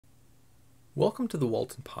Welcome to the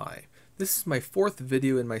Walton Pi. This is my fourth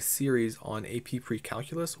video in my series on AP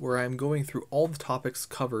Precalculus, where I am going through all the topics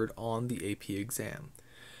covered on the AP exam.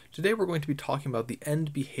 Today we're going to be talking about the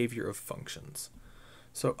end behavior of functions.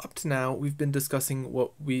 So up to now we've been discussing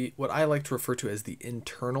what I like to refer to as the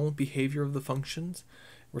internal behavior of the functions.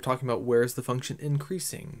 We're talking about where is the function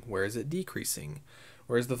increasing, where is it decreasing,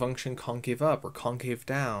 where is the function concave up or concave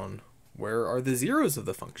down, where are the zeros of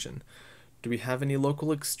the function. Do we have any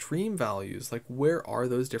local extreme values? Like, where are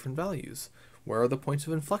those different values? Where are the points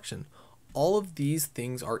of inflection? All of these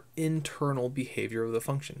things are internal behavior of the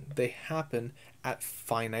function. They happen at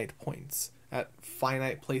finite points, at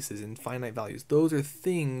finite places, in finite values. Those are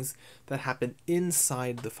things that happen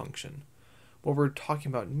inside the function. What we're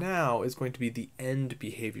talking about now is going to be the end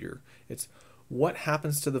behavior. It's what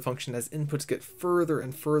happens to the function as inputs get further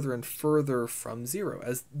and further and further from zero,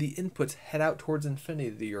 as the inputs head out towards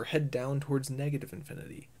infinity or head down towards negative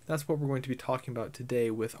infinity. That's what we're going to be talking about today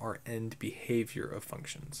with our end behavior of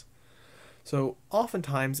functions. So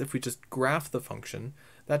oftentimes, if we just graph the function,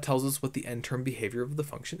 that tells us what the end term behavior of the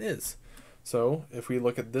function is. So if we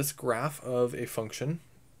look at this graph of a function,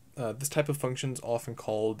 this type of function is often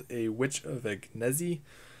called a witch of Agnesi.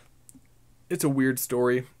 It's a weird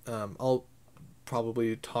story. I'll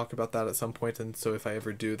probably talk about that at some point, and so if I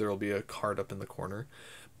ever do, there will be a card up in the corner.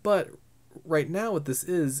 But right now what this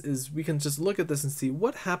is we can just look at this and see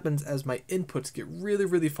what happens as my inputs get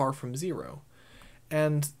really far from zero.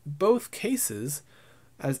 And both cases,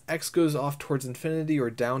 as x goes off towards infinity or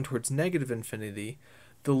down towards negative infinity,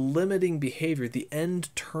 the limiting behavior, the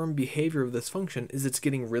end term behavior of this function is it's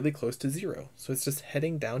getting really close to zero. So it's just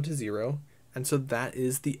heading down to zero, and so that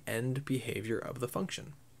is the end behavior of the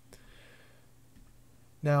function.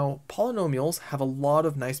 Now, polynomials have a lot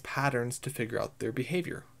of nice patterns to figure out their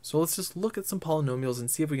behavior. So let's just look at some polynomials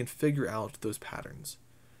and see if we can figure out those patterns.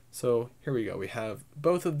 So here we go. We have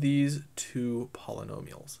both of these two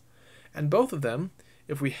polynomials. And both of them,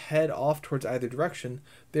 if we head off towards either direction,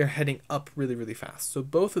 they're heading up really fast. So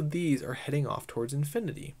both of these are heading off towards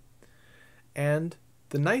infinity. And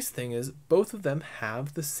the nice thing is both of them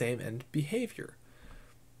have the same end behavior.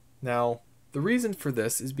 Now, the reason for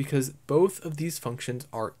this is because both of these functions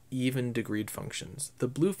are even degreed functions. The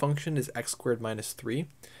blue function is x squared minus 3.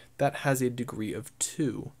 That has a degree of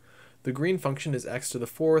 2. The green function is x to the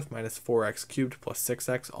fourth minus 4x cubed plus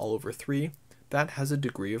 6x all over 3. That has a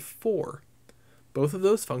degree of 4. Both of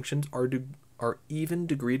those functions are even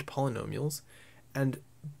degreed polynomials, and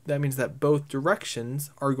that means that both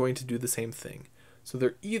directions are going to do the same thing. So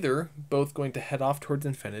they're either both going to head off towards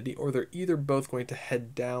infinity, or they're either both going to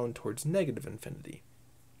head down towards negative infinity.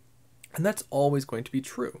 And that's always going to be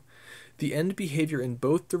true. The end behavior in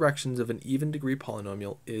both directions of an even degree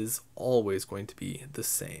polynomial is always going to be the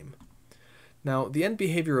same. Now, the end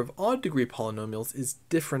behavior of odd degree polynomials is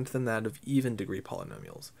different than that of even degree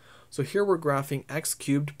polynomials. So here we're graphing x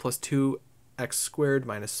cubed plus 2x squared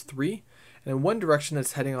minus 3. And in one direction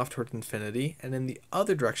it's heading off towards infinity, and in the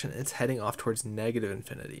other direction it's heading off towards negative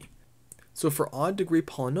infinity. So for odd degree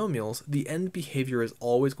polynomials, the end behavior is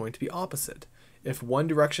always going to be opposite. If one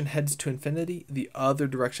direction heads to infinity, the other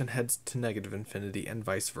direction heads to negative infinity, and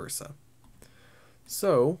vice versa.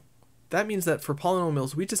 So that means that for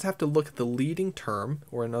polynomials, we just have to look at the leading term,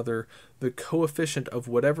 or the coefficient of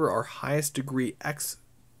whatever our highest degree x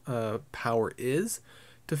power is,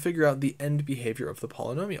 to figure out the end behavior of the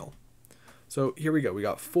polynomial. So here we go. We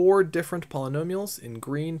got 4 different polynomials in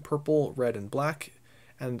green, purple, red, and black,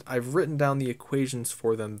 and I've written down the equations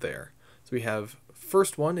for them there. So we have,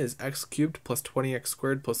 first one is x cubed plus 20x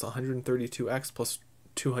squared plus 132x plus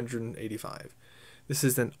 285. This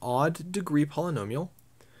is an odd degree polynomial.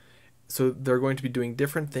 So they're going to be doing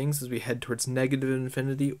different things as we head towards negative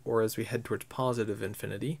infinity or as we head towards positive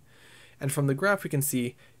infinity. And from the graph we can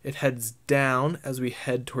see it heads down as we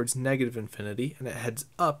head towards negative infinity, and it heads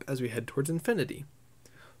up as we head towards infinity.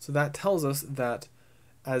 So that tells us that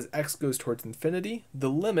as x goes towards infinity, the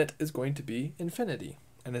limit is going to be infinity.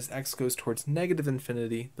 And as x goes towards negative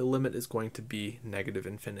infinity, the limit is going to be negative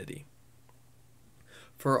infinity.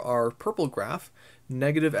 For our purple graph,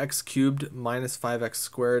 negative x cubed minus 5x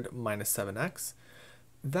squared minus 7x,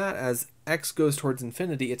 that as x goes towards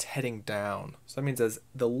infinity, it's heading down. So that means as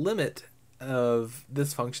the limit of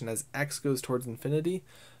this function as x goes towards infinity,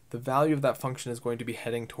 the value of that function is going to be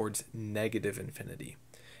heading towards negative infinity.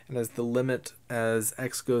 And as the limit as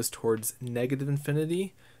x goes towards negative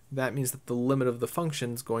infinity, that means that the limit of the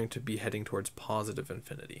function is going to be heading towards positive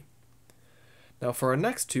infinity. Now for our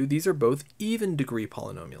next two, these are both even degree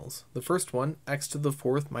polynomials. The first one, x to the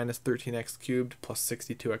fourth minus 13x cubed plus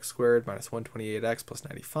 62x squared minus 128x plus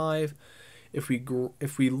 95, If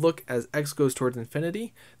we look as x goes towards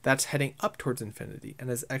infinity, that's heading up towards infinity. And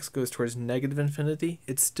as x goes towards negative infinity,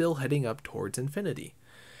 it's still heading up towards infinity.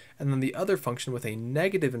 And then the other function with a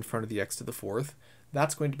negative in front of the x to the fourth,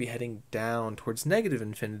 that's going to be heading down towards negative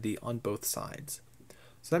infinity on both sides.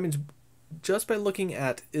 So that means just by looking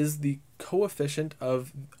at is the coefficient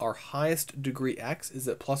of our highest degree x, is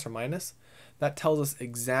it plus or minus, that tells us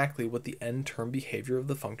exactly what the end term behavior of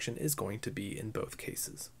the function is going to be in both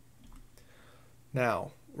cases.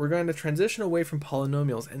 Now, we're going to transition away from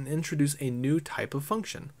polynomials and introduce a new type of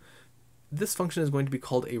function. This function is going to be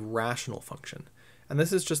called a rational function. And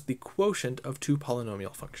this is just the quotient of two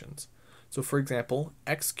polynomial functions. So for example,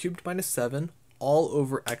 x cubed minus 7 all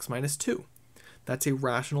over x minus 2. That's a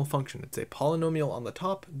rational function. It's a polynomial on the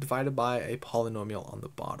top divided by a polynomial on the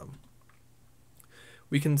bottom.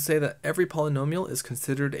 We can say that every polynomial is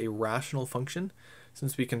considered a rational function,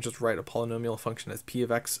 since we can just write a polynomial function as p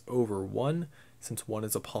of x over 1, since 1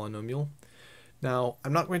 is a polynomial. Now,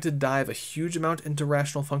 I'm not going to dive a huge amount into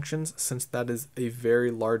rational functions, since that is a very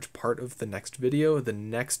large part of the next video. The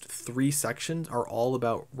next 3 sections are all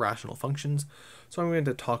about rational functions, so I'm going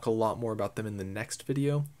to talk a lot more about them in the next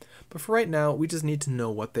video. But for right now, we just need to know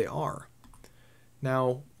what they are.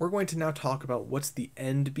 Now, we're going to now talk about what's the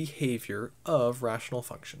end behavior of rational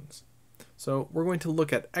functions. So we're going to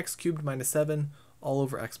look at x cubed minus 7 all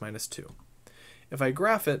over x minus 2. If I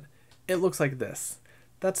graph it, it looks like this.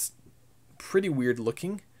 That's pretty weird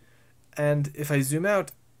looking, and if I zoom out,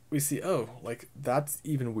 we see, oh, like that's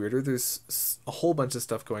even weirder. There's a whole bunch of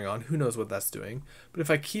stuff going on. Who knows what that's doing? But if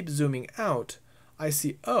I keep zooming out, I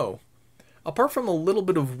see, oh, apart from a little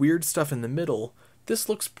bit of weird stuff in the middle, this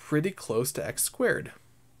looks pretty close to x squared.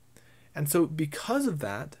 And so because of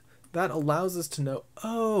that, that allows us to know,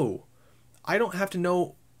 oh, I don't have to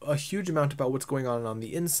know a huge amount about what's going on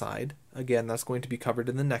the inside. Again, that's going to be covered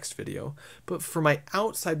in the next video. But for my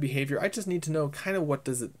outside behavior, I just need to know kind of what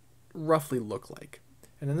does it roughly look like.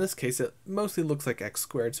 And in this case, it mostly looks like x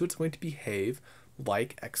squared, so it's going to behave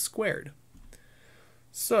like x squared.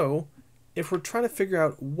 So if we're trying to figure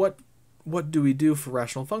out what do we do for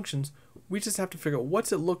rational functions, we just have to figure out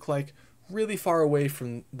what's it look like really far away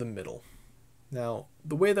from the middle. Now,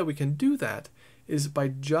 the way that we can do that is by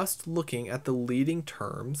just looking at the leading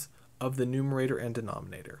terms of the numerator and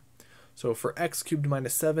denominator. So for x cubed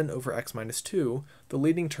minus 7 over x minus 2, the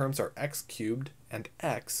leading terms are x cubed and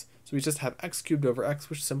x. So we just have x cubed over x,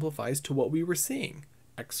 which simplifies to what we were seeing,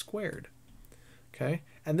 x squared. Okay,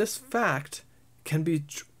 and this fact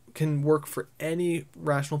can work for any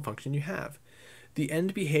rational function you have. The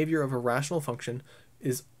end behavior of a rational function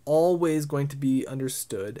is always going to be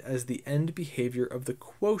understood as the end behavior of the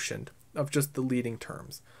quotient of just the leading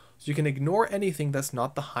terms. So you can ignore anything that's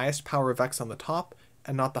not the highest power of x on the top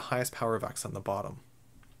and not the highest power of x on the bottom.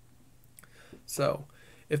 So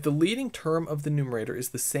if the leading term of the numerator is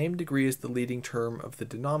the same degree as the leading term of the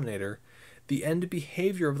denominator, the end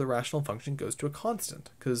behavior of the rational function goes to a constant.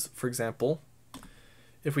 Because, for example,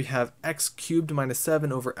 if we have x cubed minus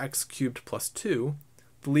 7 over x cubed plus 2,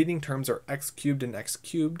 the leading terms are x cubed and x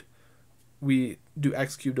cubed. We do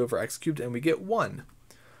x cubed over x cubed and we get 1.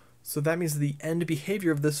 So that means the end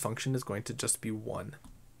behavior of this function is going to just be 1.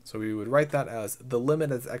 So we would write that as the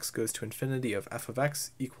limit as x goes to infinity of f of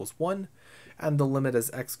x equals 1, and the limit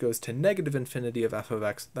as x goes to negative infinity of f of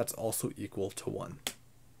x, that's also equal to 1.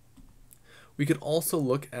 We could also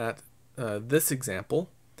look at this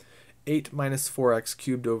example, 8 minus 4x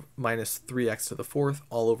cubed minus 3x to the fourth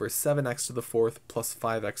all over 7x to the fourth plus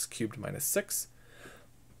 5x cubed minus 6.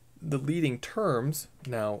 The leading terms,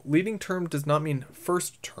 now leading term does not mean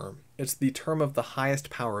first term. It's the term of the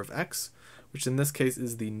highest power of x, which in this case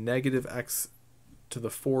is the negative x to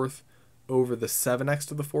the fourth over the 7x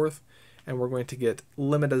to the fourth. And we're going to get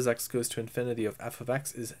limit as x goes to infinity of f of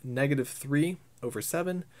x is negative 3 over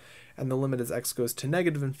 7. And the limit as x goes to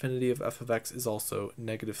negative infinity of f of x is also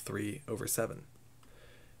negative 3 over 7.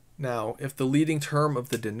 Now, if the leading term of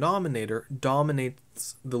the denominator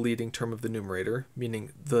dominates the leading term of the numerator,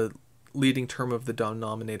 meaning the leading term of the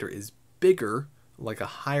denominator is bigger, like a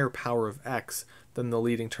higher power of x, than the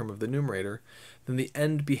leading term of the numerator, then the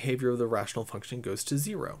end behavior of the rational function goes to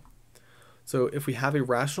 0. So if we have a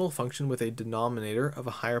rational function with a denominator of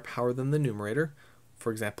a higher power than the numerator,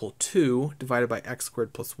 for example 2 divided by x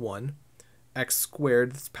squared plus 1, x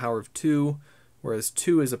squared is the power of 2, whereas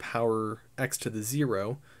 2 is a power x to the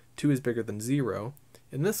 0, 2 is bigger than 0.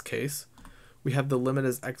 In this case, we have the limit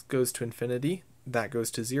as x goes to infinity, that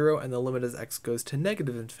goes to 0, and the limit as x goes to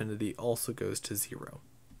negative infinity also goes to 0.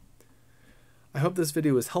 I hope this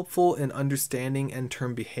video was helpful in understanding end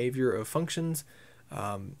term behavior of functions.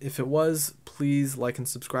 If it was, please like and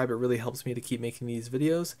subscribe. It really helps me to keep making these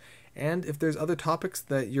videos. And if there's other topics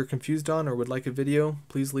that you're confused on or would like a video,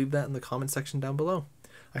 please leave that in the comment section down below.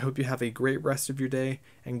 I hope you have a great rest of your day,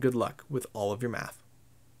 and good luck with all of your math.